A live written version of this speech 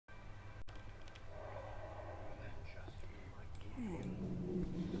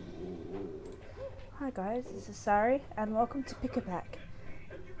Hi guys, this is Sari and welcome to Pickle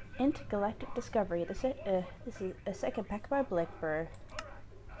Intergalactic Discovery. This is a second pack by Blackbro.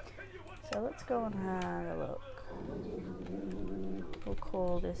 So let's go and have a look. We'll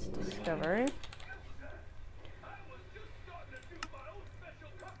call this Discovery.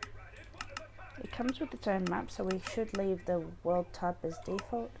 It comes with its own map, so we should leave the world type as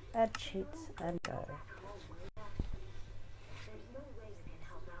default, add cheats and go.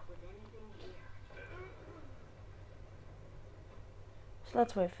 So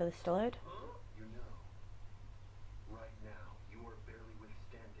let's wait for this to load. You know, right now you are barely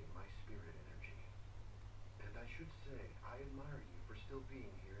withstanding my spirit energy. And I should say, I admire you for still being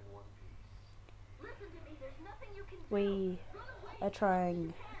here in one piece. Listen to me, there's nothing you can do. We are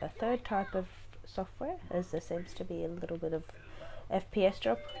trying a third type of software, as there seems to be a little bit of FPS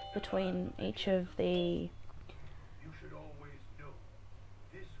drop between each of the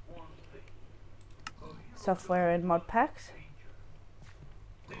software and mod packs.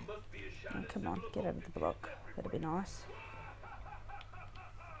 Oh, come on, get over the block. That'd be nice.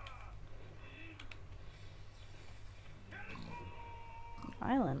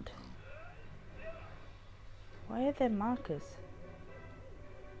 Island. Why are there markers?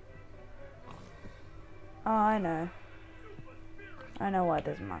 Oh, I know. I know why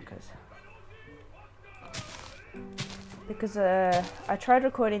there's markers. Because I tried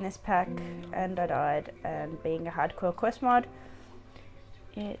recording this pack and I died, and being a hardcore quest mod,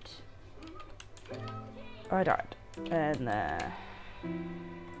 I died. And the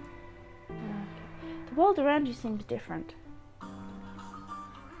world around you seems different.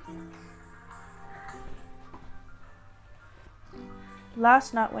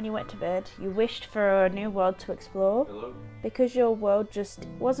 Last night when you went to bed, you wished for a new world to explore. Hello? Because your world just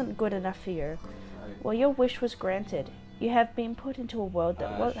wasn't good enough for you. Well, your wish was granted. You have been put into a world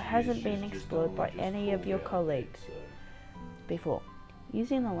that hasn't been explored by any of your colleagues before.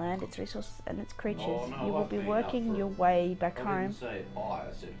 Using the land, its resources and its creatures, you will be working your way back home,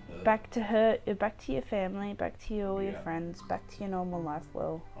 back to your family, back to all your friends, back to your normal life.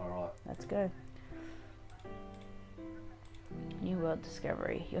 Well, let's go. New world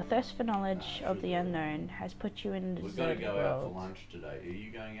discovery. Your thirst for knowledge of the unknown has put you in a deserted world. We've got to go out for lunch today. Are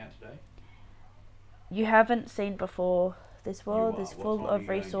you going out today? You haven't seen before. This world is full of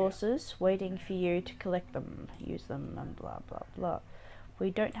resources waiting for you to collect them, use them, and blah blah blah. We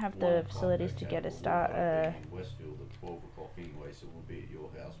don't have the facilities to get a start. In Westfield at 12 o'clock anyway, so we'll be at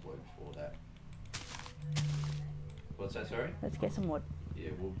your house way before that. What's that, sorry? Let's get some wood. Yeah,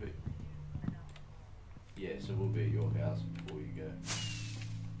 we'll be. Yeah, so we'll be at your house before you go.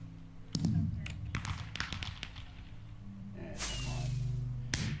 Yeah, never mind.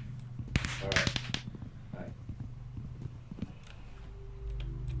 Alright. Hey.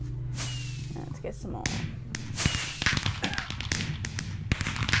 Let's get some more.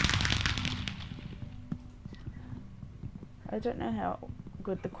 I don't know how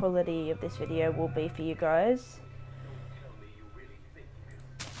good the quality of this video will be for you guys.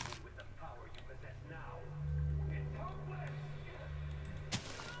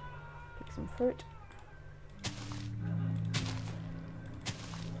 Pick some fruit.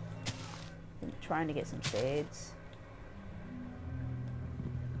 I'm trying to get some seeds.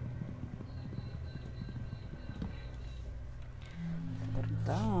 It's a little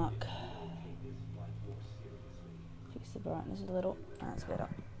dark. Fix the brightness a little. That's better.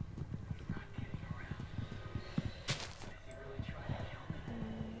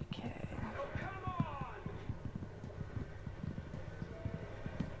 Okay.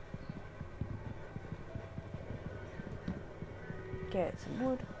 Get some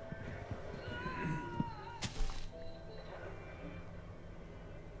wood.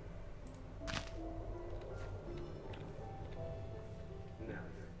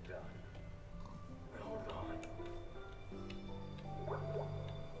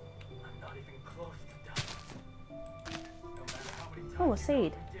 Oh, a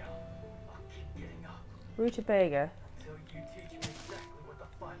seed. Rutabaga.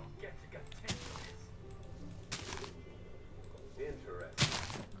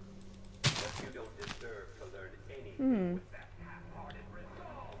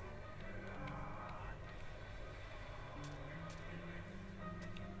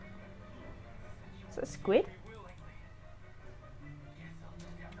 Is that a squid?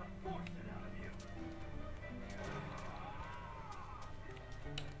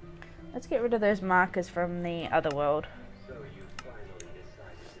 Let's get rid of those markers from the other world. So you finally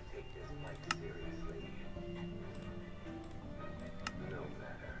decided to take this fight seriously. No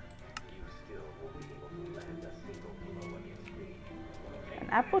matter, you still will be able to land a single blow against me. An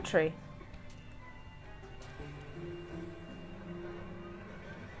apple tree.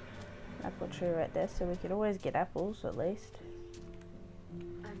 tree right there, so we could always get apples at least.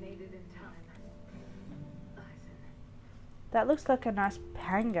 I made it in time. That looks like a nice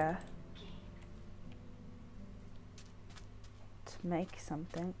panga to make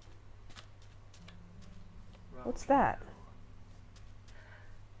something. What's that?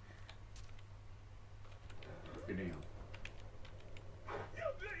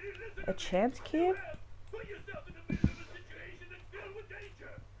 A chance cube? Put yourself in the middle of a situation that's filled with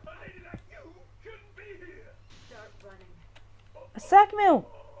danger. A lady like you shouldn't be here. Start running. A sack mill!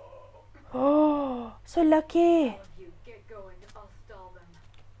 Oh, so lucky! All of you, get going. I'll stall them.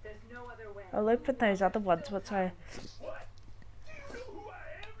 There's no other way. I'll open those other ones once I... What? Do you know who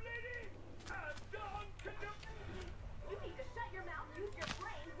I am, lady? I'm Don Canuck. You need to shut your mouth, use your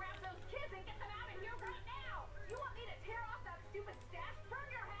brain, grab those kids, and get them out of here right now! You want me to tear off that stupid stash, burn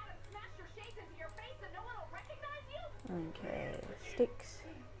your hat, and smash your shades into your face and no one will recognize you? Okay, sticks.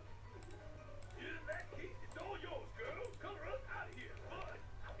 In that case, it's all yours, girl. Color us out of here. But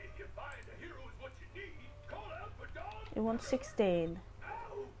if you find a hero is what you need, call out for Don. It wants 16. Ow!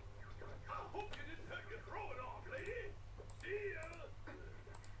 I hope you didn't hurt your throwing off, lady. See ya.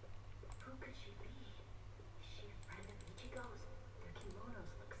 Who could she be? Is she a friend of Ichigo's? Their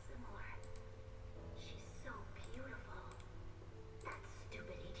kimonos look similar. She's so beautiful. That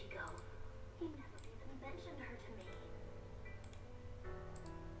stupid Ichigo. He never even mentioned her to me.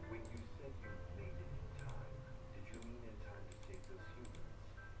 When you said you made it in time, did you mean in time to save those humans?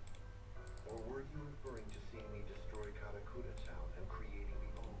 Or were you referring to seeing me destroy Karakura Town and creating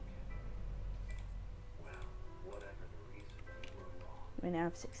the Omen? Well, whatever the reason, you were wrong. We now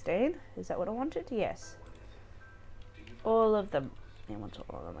have 16. Is that what I wanted? Yes. What is it? Do you All of them. He wants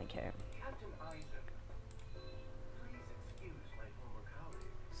all of them, okay. Captain Eisen, please excuse my former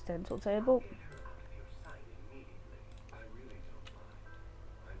colleague. Stencil table. Get her out of your sight immediately. I really don't mind.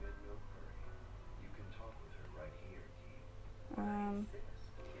 I'm in no hurry. You can talk with her right here, Keith.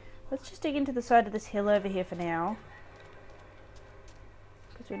 Let's just dig into the side of this hill over here for now.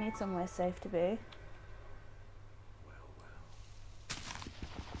 Because we need somewhere safe to be. Well, well.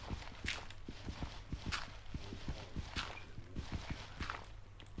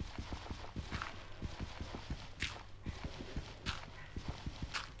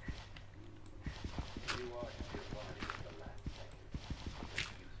 You are your body at the last second.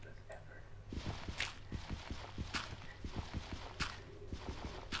 Useless effort.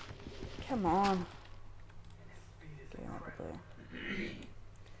 Come on. Speed is Get out of incredible. there.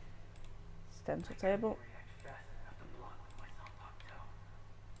 Stencil table. React fast enough to block with my Sunlock toe.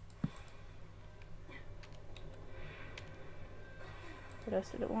 What else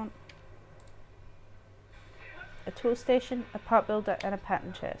did it want? A tool station, a part builder, and a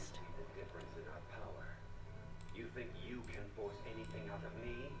pattern chest. See the difference in our power. You think you can force anything out of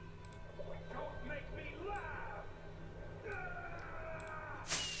me? Don't make me laugh!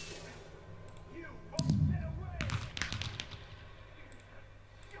 You won't get away!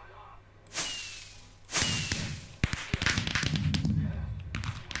 Shut up!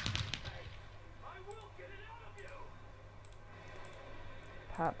 I will get it out of you!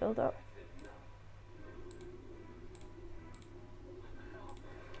 Part builder.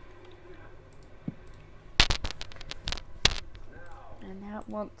 And now it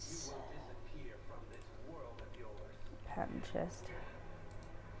wants Disappear from this world of yours. pattern chest.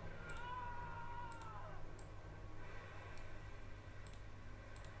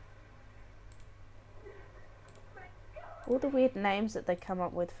 All the weird names that they come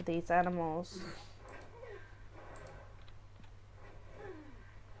up with for these animals.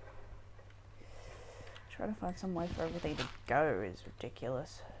 Trying to find some way for everything to go is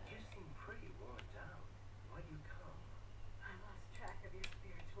ridiculous. You seem pretty worn down. Why'd you come? I lost track of your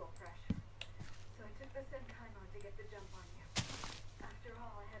spiritual pressure. So I took the Senkaimon to get the jump on you. After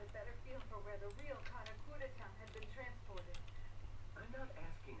all, I had a better feel for where the real Karakura Town had been transported. I'm not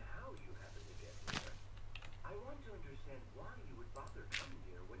asking how you happened to get here. I want to understand why you would bother coming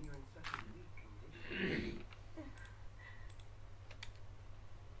here when you're in such a weak condition.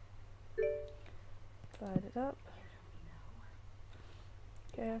 Light it up.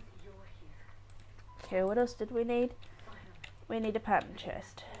 Okay. You're here. Okay, what else did we need? Finally. We need a pattern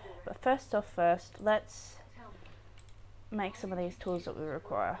chest. But first off first, let's Tell me. make some of these tools that we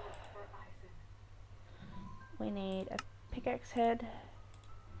require. For Eisen. We need a pickaxe head,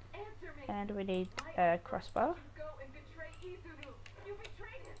 Answer me. and we need a crossbar. You go and betray Izuru. You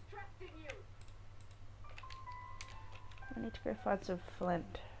betrayed his trust in you. We need to go find some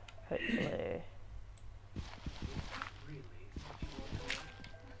flint, hopefully. Is that really what you want to know?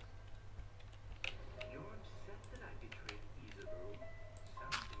 You're upset that I betrayed Izuru.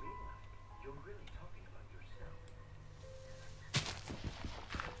 Sounds to me like you're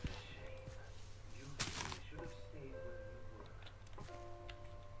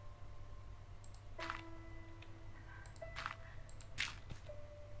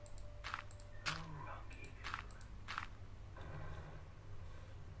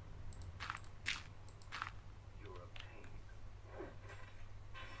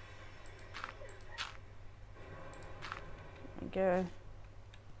go.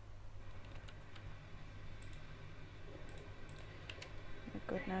 My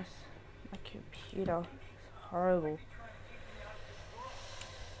goodness, my computer is horrible.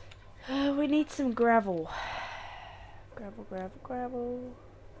 We need some gravel. Gravel, gravel, gravel.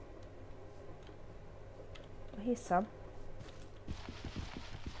 Oh, here's some.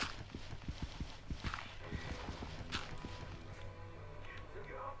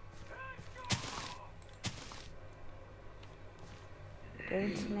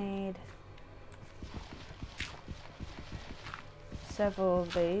 Going to need several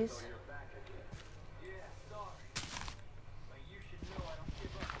of these.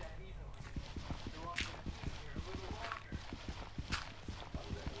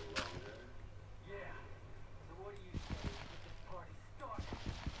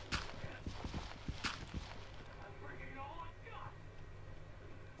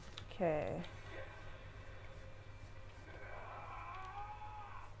 Okay.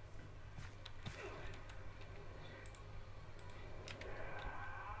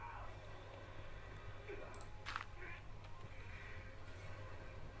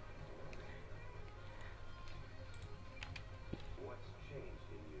 What's changed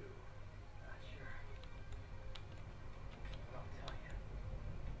in you? Not sure. But I'll tell you.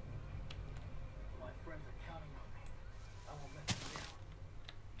 My friends are counting on me. I won't let them down.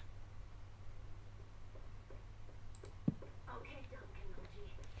 Okay, Duncan, OG.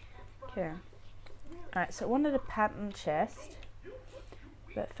 That's far Okay. enough. Really, Alright, so I wanted a pattern chest.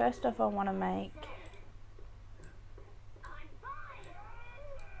 But first off I want to make I'm fine.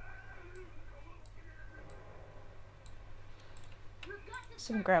 You've got to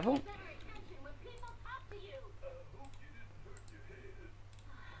some start gravel. paying better attention when people talk to you.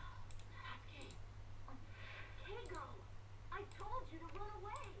 Husky. Kigo, I told you to run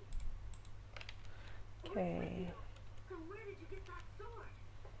away. Okay. And where did you get that sword?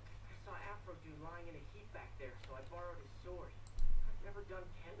 I saw Afro Dude lying in a heap back there, so I borrowed his sword. I've never done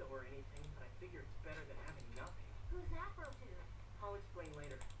kendo or anything, but I figure it's better than having nothing. Who's Afro Dude? I'll explain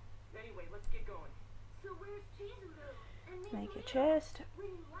later. Anyway, let's get going. So where's Chizuru? And Make a Mizuru? chest. When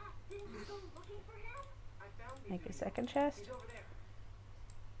he left, didn't you go looking for him? I found Make a Mizuru. second chest. He's over there.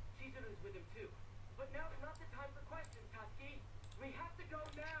 Chizuru's with him too. But now's not the time for questions, Tatsuki. We have to go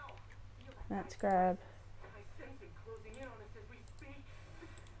now. Let's grab. I sense him closing in on us as we speak.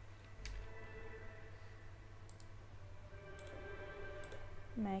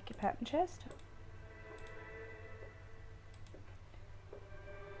 Make a pattern chest.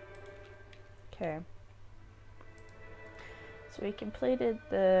 Okay. So we completed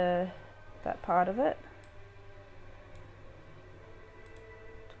that part of it.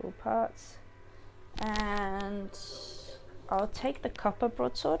 Tool parts. And I'll take the copper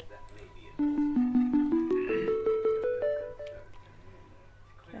broadsword.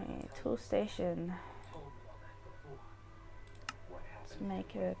 Okay, tool station. Told me all that before. What Let's happened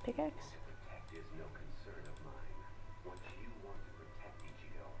make a pickaxe. to protect is no concern of mine. What you want to protect,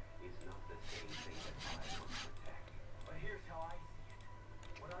 Ichigo, is not the same thing that I want to protect. But here's how I see it.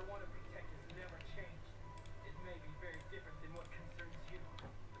 What I want to protect has never changed. It may be very different than what concerns you,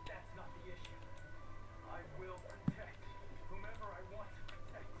 but that's not the issue. I will protect whomever I want to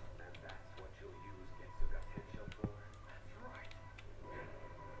protect. And that's what you'll use Getsuga Tensho for? That's right.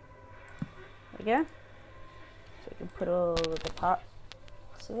 There we go. So we can put all of the parts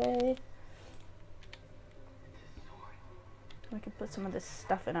away. We can put some of this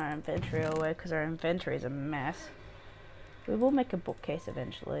stuff in our inventory away because our inventory is a mess. We will make a bookcase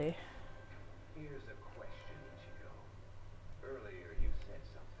eventually. Here's a question, Ichigo. Earlier you said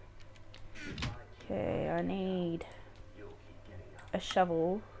something. If I keep Okay, I need you'll keep getting up. a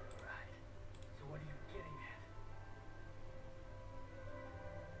shovel Right. So what are you getting at?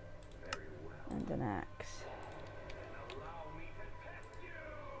 Very well. and an axe. Then allow me to test you!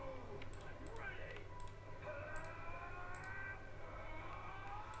 I'm ready!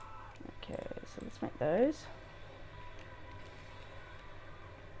 Okay, so let's make those.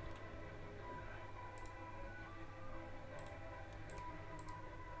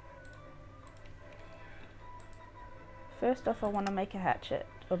 First off, I want to make a hatchet,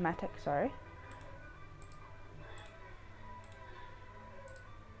 or mattock, sorry.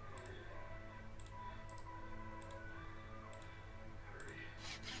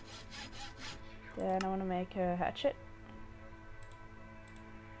 Then I want to make a hatchet.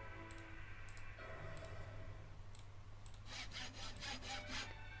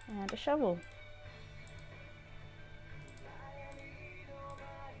 And a shovel.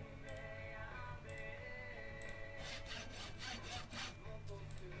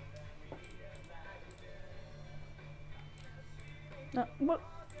 No, what?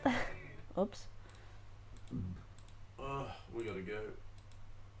 Oops. We gotta go.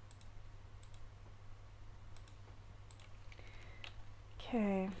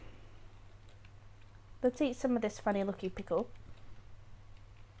 Okay. Let's eat some of this funny looking pickle.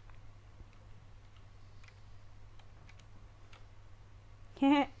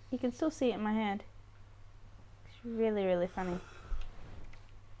 Yeah, you can still see it in my hand. It's really, really funny.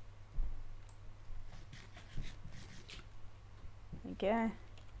 There we go.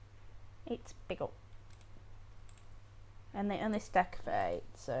 Eats pickle. And they only stack for 8,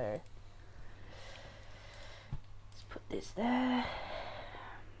 so let's put this there.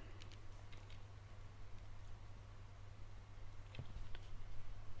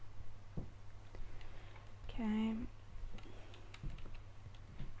 Okay.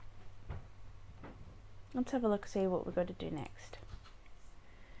 Let's have a look, see what we've got to do next.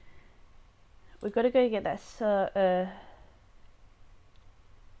 We've got to go get that the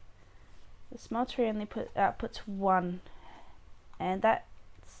smeltery only outputs 1, and that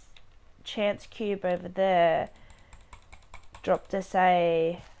chance cube over there dropped us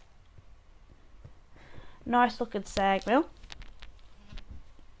a nice looking sag mill.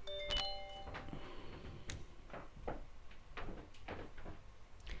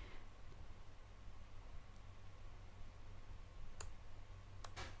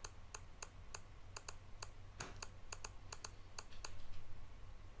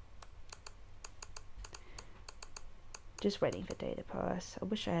 Just waiting for day to pass. I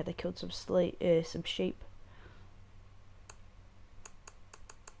wish I had killed some sheep.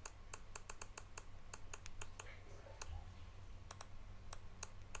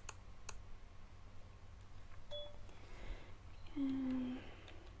 I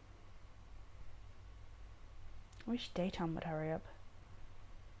wish daytime would hurry up.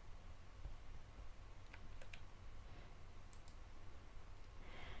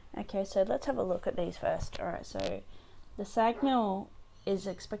 Okay, so let's have a look at these first. Alright, so the sag mill is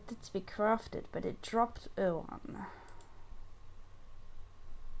expected to be crafted, but it dropped one.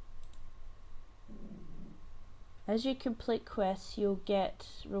 As you complete quests, you'll get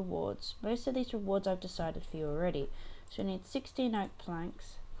rewards. Most of these rewards I've decided for you already. So we need 16 oak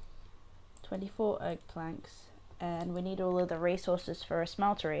planks, 24 oak planks, and we need all of the resources for a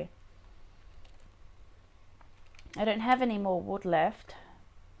smeltery. I don't have any more wood left.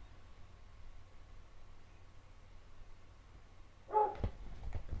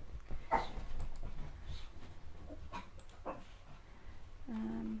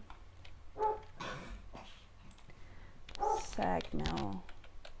 Sag mill.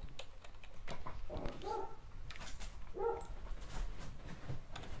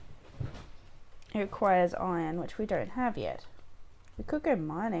 It requires iron, which we don't have yet. We could go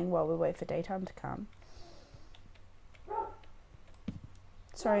mining while we wait for daytime to come.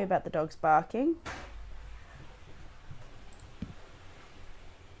 Sorry about the dogs barking.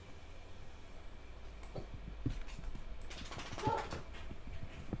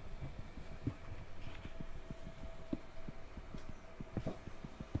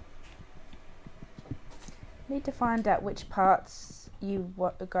 Need to find out which parts you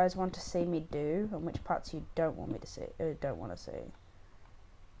guys want to see me do and which parts you don't want me to see don't want to see.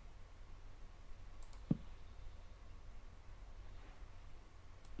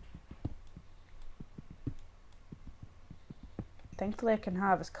 Thankfully I can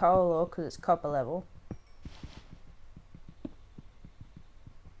harvest coal ore because it's copper level.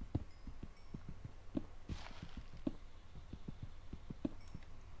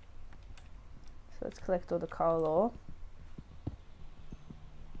 So let's collect all the coal ore.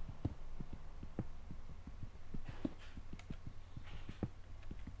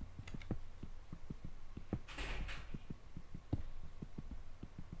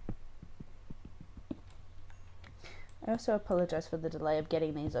 I also apologise for the delay of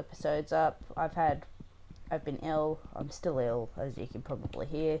getting these episodes up. I've been ill. I'm still ill, as you can probably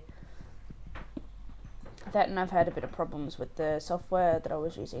hear. That, and I've had a bit of problems with the software that I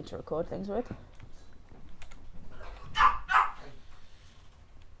was using to record things with.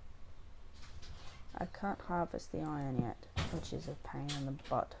 I can't harvest the iron yet, which is a pain in the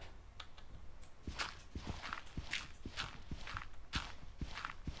butt.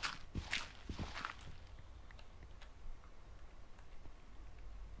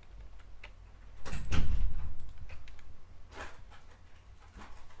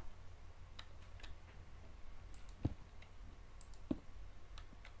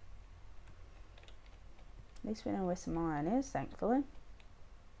 At least we know where some iron is, thankfully.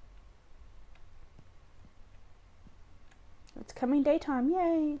 It's coming daytime,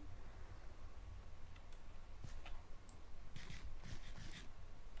 yay!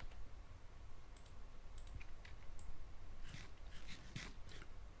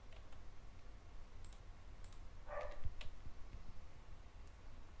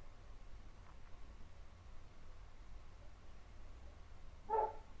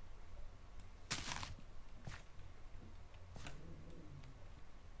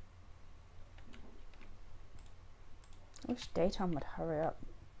 Wish daytime would hurry up.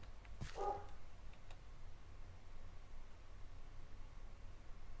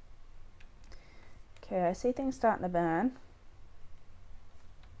 Okay, I see things starting to burn.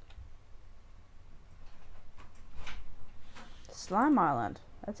 Slime Island.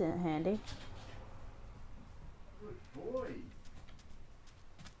 That's handy. Good boy.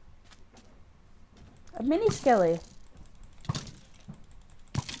 A mini skelly.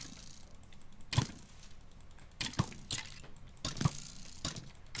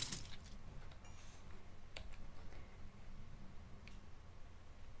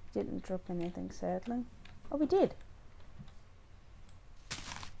 Didn't drop anything, sadly. Oh, we did.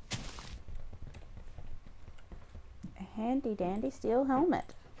 A handy dandy steel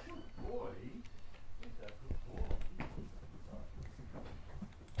helmet. Good boy. He's a good boy.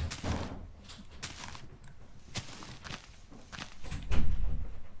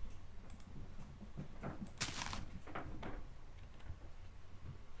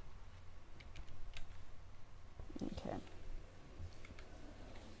 Okay.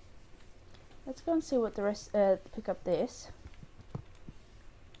 Let's go and see what the rest, pick up this.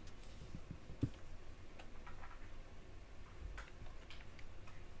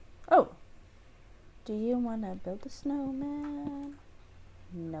 Oh! Do you want to build a snowman?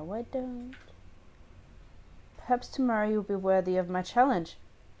 No, I don't. Perhaps tomorrow you'll be worthy of my challenge.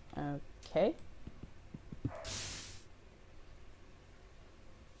 Okay.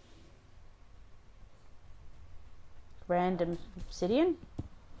 Random obsidian?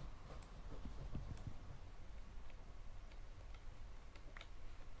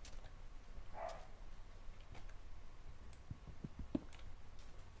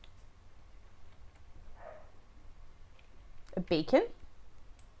 A beacon?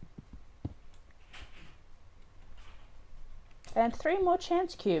 And 3 more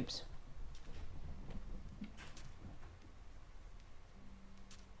chance cubes.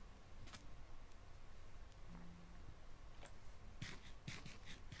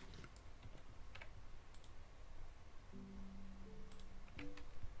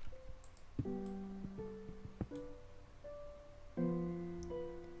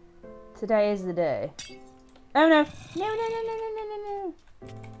 Today is the day. Oh no! No, no, no, no, no, no, no, no.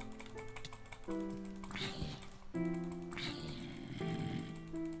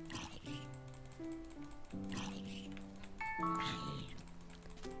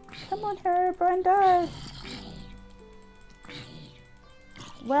 Come on, Herobrine, die!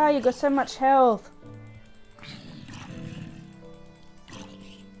 Wow, you got so much health.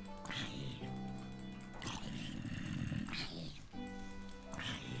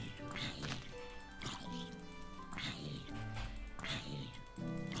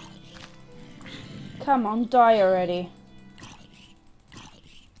 Come on, die already.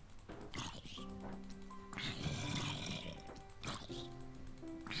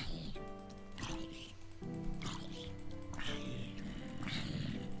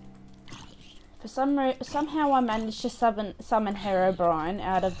 Somehow I managed to summon Herobrine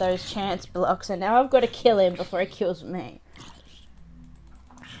out of those chance blocks, and now I've got to kill him before he kills me.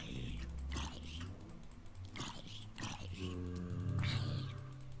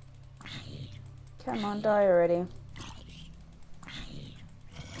 Come on, die already.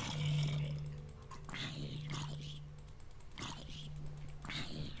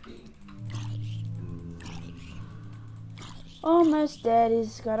 Almost dead.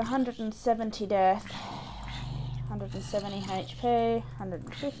 He's got 170 death, 170 HP,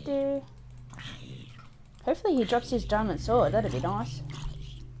 150. Hopefully he drops his diamond sword. That'd be nice.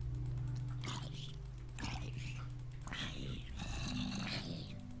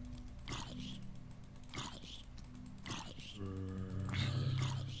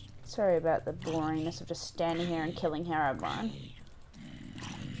 Sorry about the boringness of just standing here and killing Herobrine.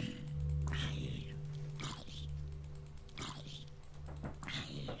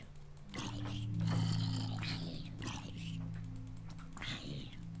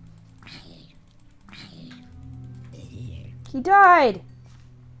 He died!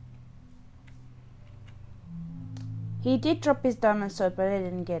 He did drop his diamond sword, but I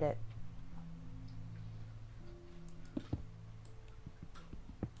didn't get it.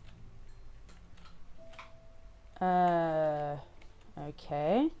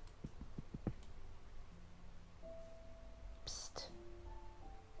 Okay. Psst.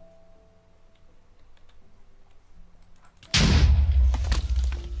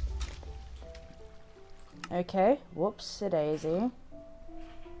 Okay, whoops-a-daisy.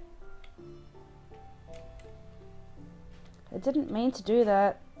 I didn't mean to do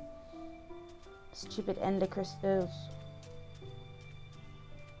that. Stupid ender crystals.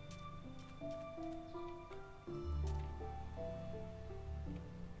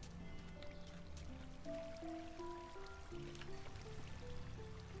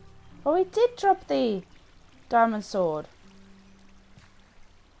 Oh, he did drop the diamond sword.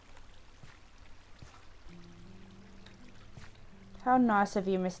 How nice of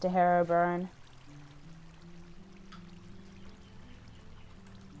you, Mr. Herobrine.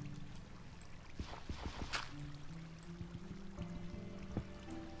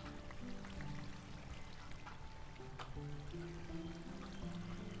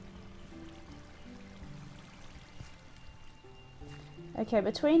 Okay,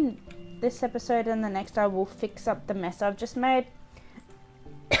 between this episode and the next, I will fix up the mess I've just made.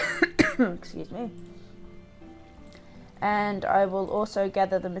 Excuse me. And I will also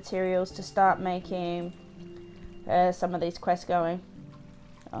gather the materials to start making some of these quests going.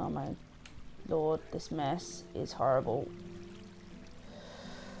 Oh my lord, this mess is horrible.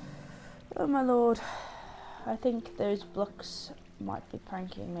 Oh my lord. I think those blocks might be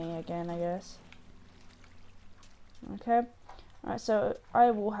pranking me again, I guess. Okay. Alright, so I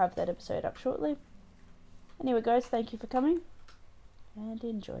will have that episode up shortly. Anyway guys, thank you for coming and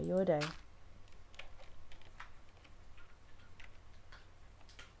enjoy your day.